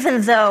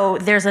 even though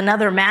there's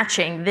another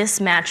matching.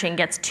 This matching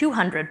gets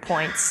 200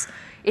 points.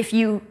 if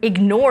you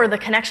ignore the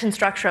connection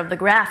structure of the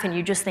graph and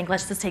you just think,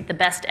 let's just take the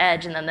best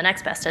edge and then the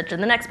next best edge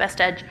and the next best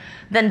edge,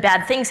 then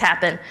bad things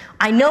happen.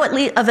 I know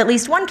of at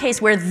least one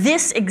case where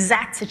this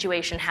exact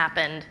situation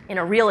happened in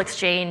a real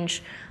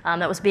exchange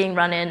that was being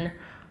run in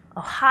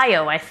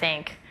Ohio, I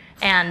think.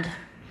 And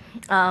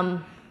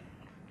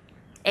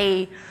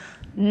a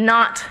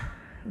not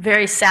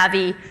very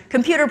savvy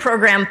computer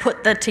program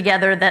put that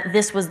together that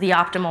this was the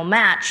optimal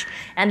match.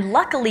 And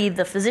luckily,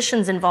 the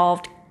physicians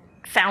involved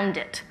found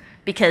it,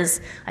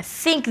 because I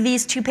think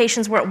these two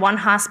patients were at one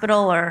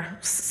hospital or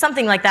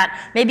something like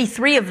that. Maybe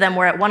 3 of them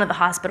were at one of the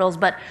hospitals,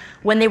 but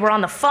when they were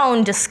on the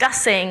phone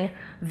discussing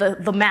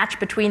the match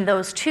between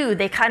those two,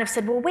 they kind of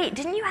said, well, wait,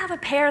 didn't you have a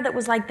pair that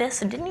was like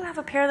this? And didn't you have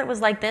a pair that was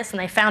like this? And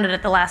they found it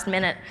at the last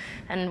minute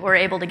and were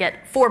able to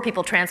get 4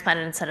 people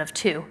transplanted instead of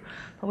 2.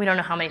 But we don't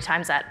know how many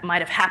times that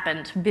might have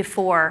happened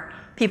before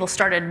people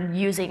started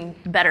using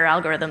better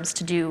algorithms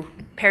to do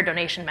pair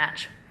donation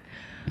match.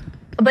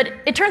 But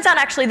it turns out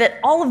actually that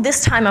all of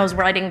this time I was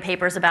writing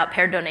papers about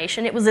paired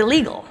donation, it was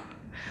illegal.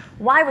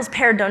 Why was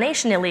paired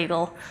donation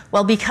illegal?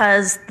 Well,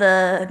 because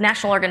the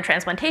National Organ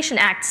Transplantation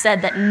Act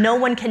said that no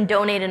one can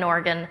donate an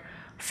organ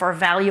for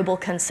valuable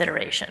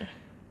consideration.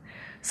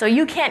 So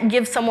you can't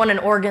give someone an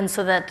organ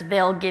so that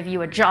they'll give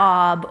you a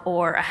job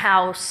or a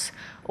house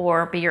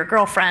or be your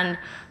girlfriend,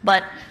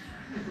 but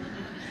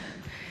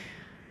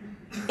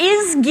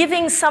is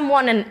giving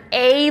someone an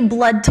A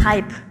blood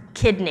type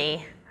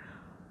kidney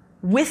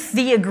with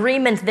the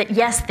agreement that,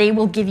 yes, they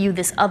will give you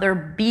this other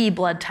B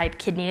blood type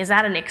kidney, is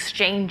that an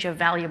exchange of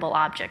valuable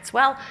objects?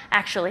 Well,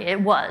 actually,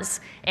 it was.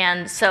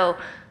 And so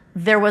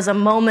there was a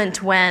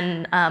moment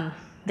when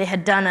they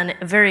had done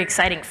a very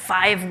exciting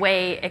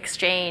 5-way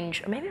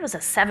exchange, or maybe it was a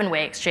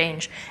 7-way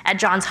exchange at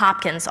Johns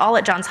Hopkins, all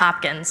at Johns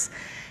Hopkins.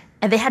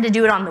 And they had to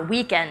do it on the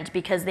weekend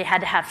because they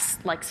had to have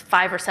like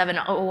 5 or 7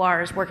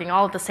 ORs working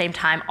all at the same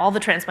time, all the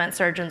transplant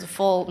surgeons, a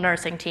full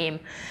nursing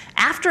team.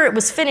 After it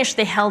was finished,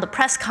 they held a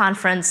press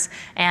conference,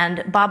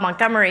 and Bob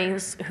Montgomery,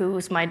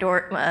 who's my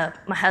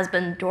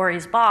husband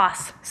Dory's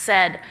boss,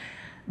 said,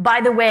 by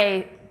the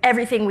way,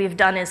 everything we've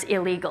done is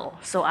illegal,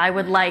 so I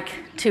would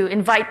like to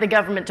invite the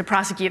government to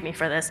prosecute me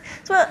for this.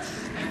 So,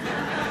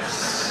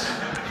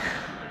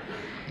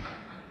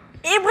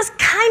 it was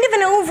kind of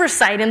an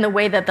oversight in the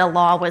way that the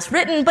law was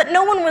written, but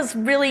no one was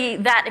really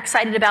that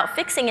excited about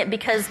fixing it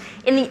because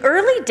in the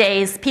early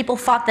days, people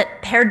thought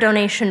that paired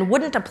donation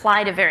wouldn't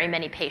apply to very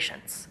many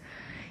patients.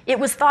 It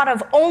was thought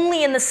of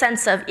only in the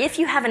sense of if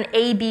you have an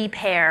AB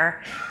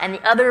pair and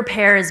the other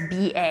pair is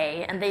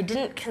BA, and they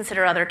didn't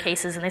consider other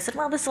cases, and they said,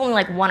 well, this is only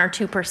like 1 or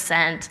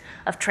 2%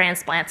 of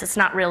transplants. It's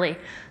not really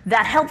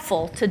that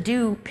helpful to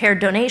do paired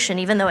donation,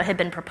 even though it had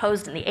been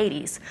proposed in the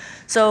 80s.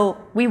 So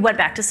we went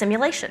back to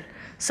simulation.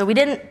 So we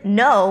didn't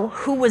know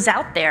who was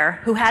out there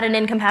who had an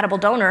incompatible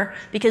donor,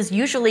 because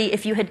usually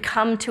if you had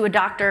come to a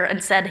doctor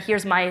and said,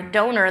 here's my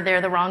donor,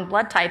 they're the wrong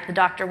blood type, the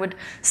doctor would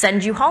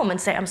send you home and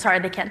say, I'm sorry,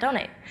 they can't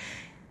donate.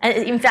 And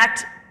in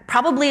fact,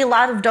 probably a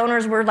lot of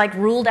donors were like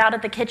ruled out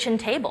at the kitchen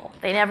table.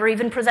 They never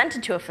even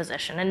presented to a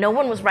physician, and no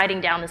one was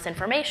writing down this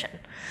information.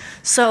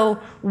 So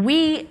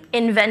we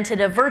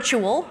invented a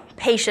virtual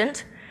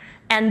patient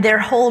and their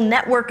whole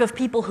network of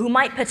people who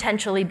might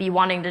potentially be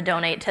wanting to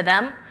donate to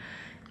them.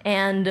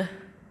 And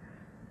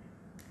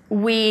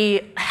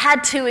we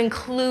had to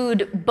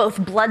include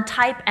both blood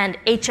type and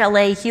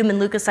HLA, human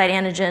leukocyte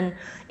antigen,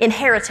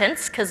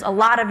 inheritance, because a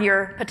lot of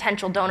your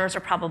potential donors are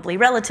probably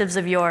relatives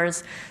of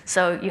yours.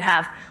 So you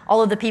have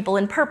all of the people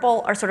in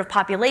purple are sort of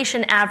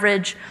population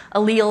average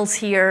alleles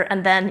here,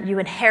 and then you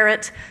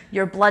inherit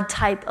your blood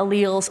type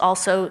alleles.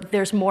 Also,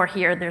 there's more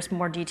here. There's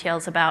more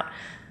details about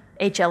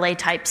HLA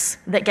types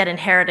that get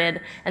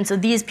inherited. And so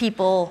these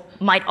people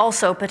might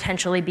also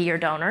potentially be your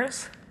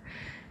donors.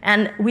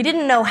 And we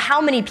didn't know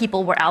how many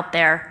people were out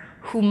there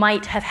who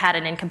might have had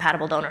an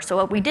incompatible donor. So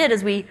what we did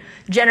is we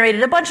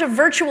generated a bunch of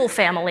virtual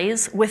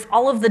families with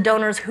all of the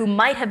donors who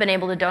might have been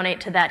able to donate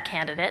to that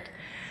candidate,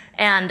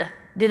 and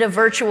did a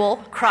virtual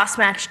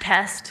cross-match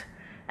test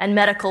and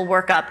medical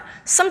workup.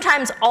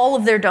 Sometimes all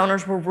of their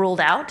donors were ruled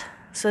out,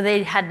 so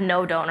they had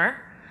no donor.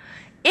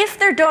 If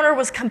their donor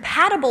was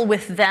compatible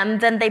with them,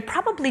 then they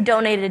probably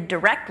donated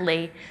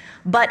directly,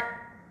 but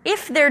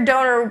if their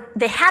donor,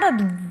 they had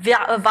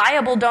a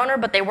viable donor,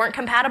 but they weren't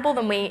compatible,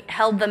 then we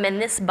held them in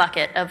this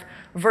bucket of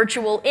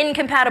virtual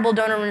incompatible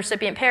donor and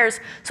recipient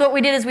pairs. So what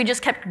we did is we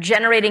just kept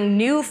generating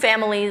new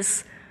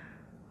families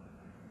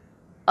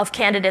of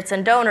candidates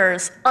and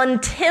donors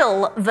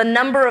until the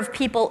number of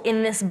people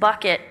in this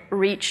bucket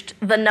reached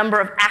the number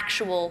of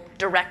actual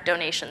direct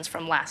donations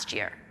from last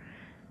year.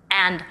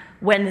 And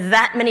when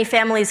that many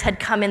families had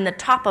come in the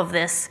top of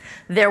this,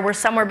 there were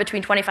somewhere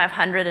between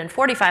 2,500 and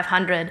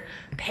 4,500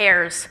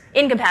 pairs,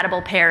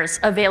 incompatible pairs,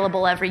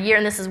 available every year,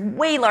 and this is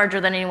way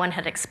larger than anyone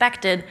had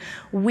expected.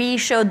 We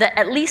showed that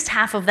at least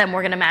half of them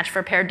were going to match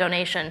for paired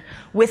donation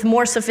with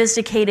more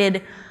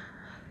sophisticated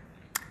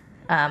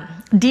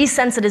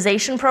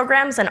desensitization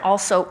programs, and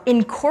also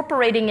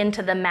incorporating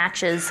into the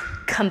matches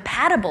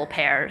compatible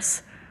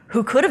pairs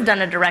who could have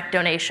done a direct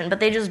donation, but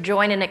they just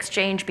join an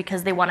exchange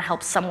because they want to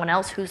help someone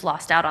else who's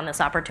lost out on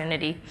this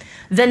opportunity,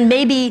 then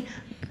maybe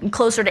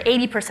closer to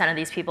 80% of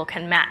these people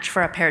can match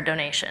for a paired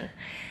donation.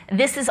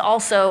 This is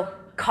also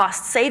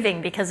cost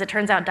saving because it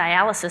turns out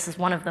dialysis is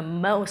one of the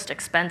most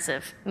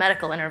expensive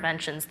medical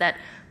interventions that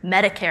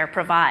Medicare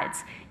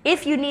provides.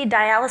 If you need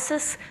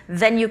dialysis,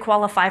 then you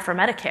qualify for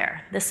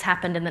Medicare. This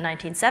happened in the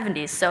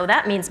 1970s, so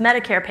that means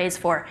Medicare pays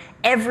for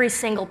every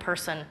single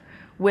person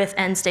with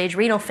end-stage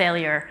renal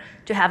failure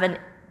to have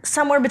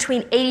somewhere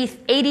between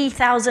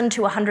 $80,000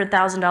 to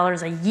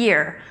 $100,000 a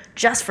year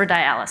just for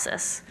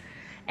dialysis.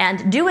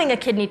 And doing a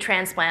kidney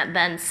transplant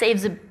then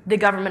saves the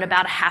government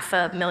about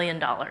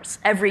 $500,000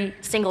 every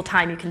single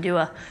time you can do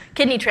a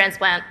kidney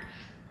transplant.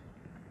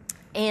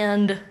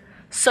 And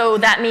so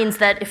that means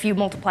that if you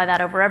multiply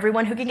that over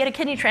everyone who can get a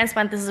kidney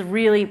transplant, this is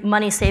really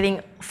money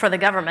saving for the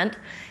government.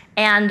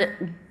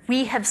 And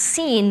we have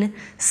seen,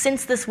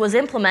 since this was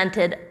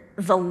implemented,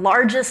 the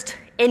largest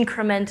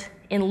increment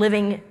in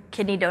living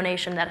kidney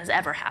donation that has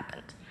ever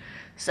happened.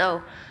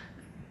 So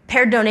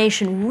paired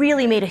donation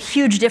really made a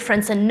huge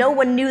difference, and no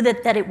one knew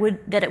that it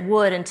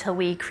would until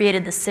we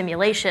created this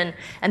simulation,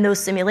 and those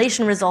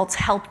simulation results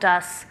helped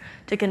us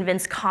to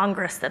convince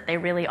Congress that they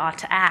really ought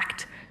to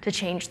act to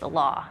change the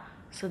law.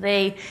 So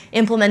they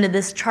implemented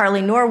this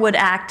Charlie Norwood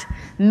Act,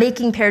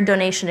 making paired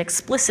donation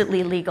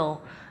explicitly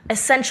legal,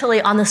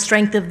 essentially on the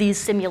strength of these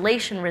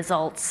simulation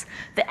results.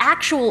 The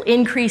actual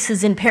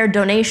increases in paired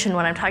donation,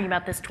 when I'm talking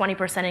about this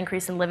 20%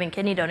 increase in living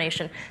kidney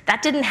donation,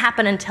 that didn't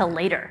happen until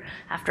later,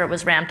 after it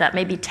was ramped up,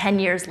 maybe 10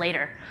 years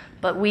later.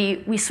 But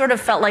we sort of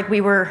felt like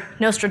we were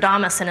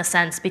Nostradamus in a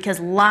sense, because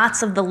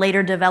lots of the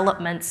later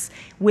developments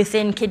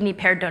within kidney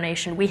paired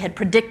donation we had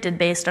predicted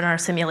based on our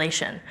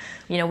simulation.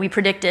 You know, we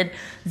predicted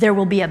there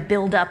will be a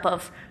buildup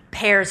of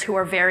pairs who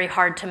are very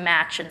hard to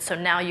match, and so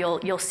now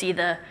you'll see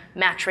the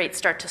match rate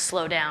start to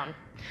slow down.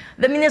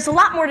 I mean, there's a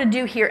lot more to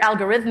do here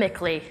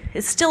algorithmically.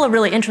 It's still a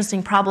really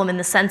interesting problem in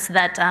the sense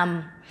that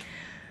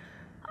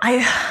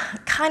I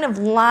kind of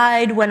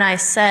lied when I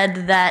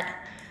said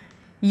that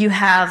you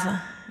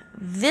have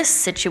this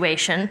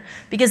situation,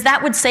 because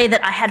that would say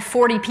that I had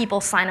 40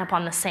 people sign up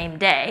on the same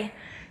day.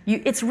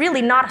 It's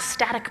really not a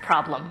static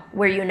problem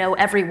where you know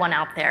everyone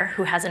out there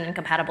who has an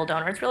incompatible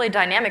donor. It's really a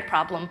dynamic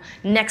problem.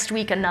 Next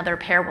week another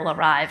pair will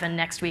arrive, and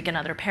next week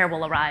another pair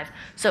will arrive.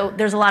 So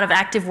there's a lot of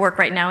active work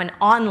right now in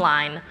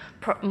online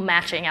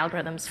matching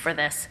algorithms for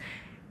this.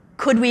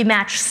 Could we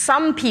match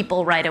some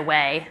people right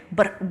away,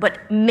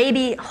 but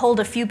maybe hold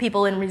a few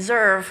people in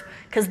reserve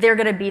because they're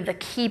going to be the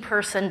key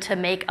person to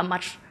make a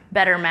much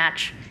better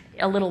match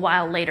a little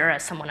while later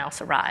as someone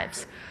else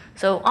arrives.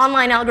 So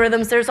online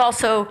algorithms, there's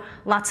also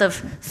lots of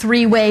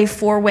three-way,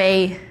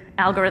 four-way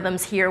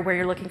algorithms here where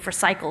you're looking for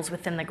cycles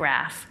within the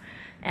graph.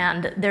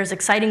 And there's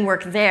exciting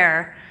work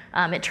there.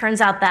 It turns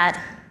out that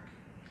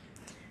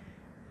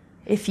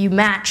if you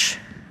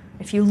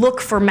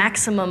look for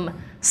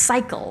maximum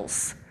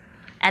cycles,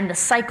 and the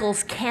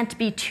cycles can't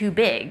be too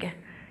big,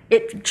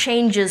 it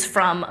changes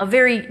from a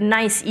very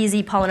nice,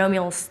 easy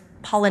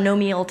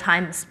polynomial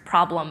times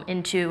problem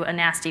into a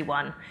nasty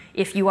one.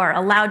 If you are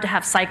allowed to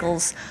have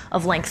cycles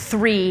of length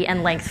 3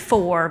 and length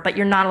 4, but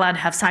you're not allowed to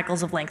have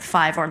cycles of length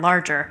 5 or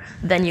larger,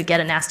 then you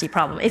get a nasty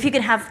problem. If you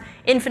can have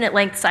infinite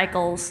length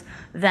cycles,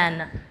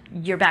 then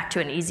you're back to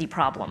an easy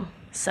problem.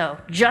 So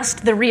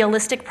just the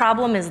realistic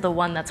problem is the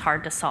one that's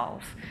hard to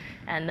solve.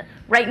 And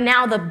right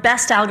now, the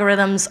best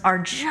algorithms are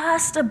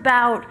just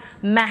about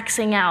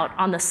maxing out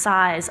on the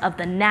size of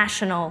the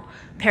National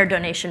Paired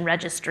Donation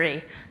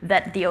Registry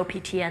that the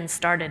OPTN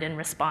started in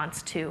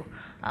response to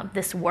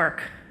this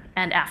work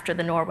and after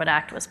the Norwood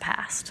Act was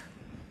passed.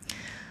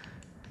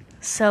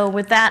 So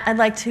with that, I'd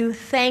like to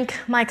thank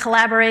my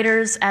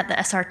collaborators at the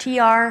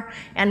SRTR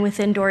and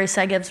within Dori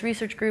Segev's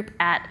research group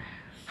at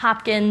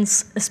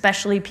Hopkins,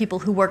 especially people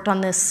who worked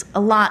on this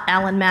a lot,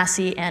 Alan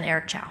Massey and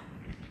Eric Chow.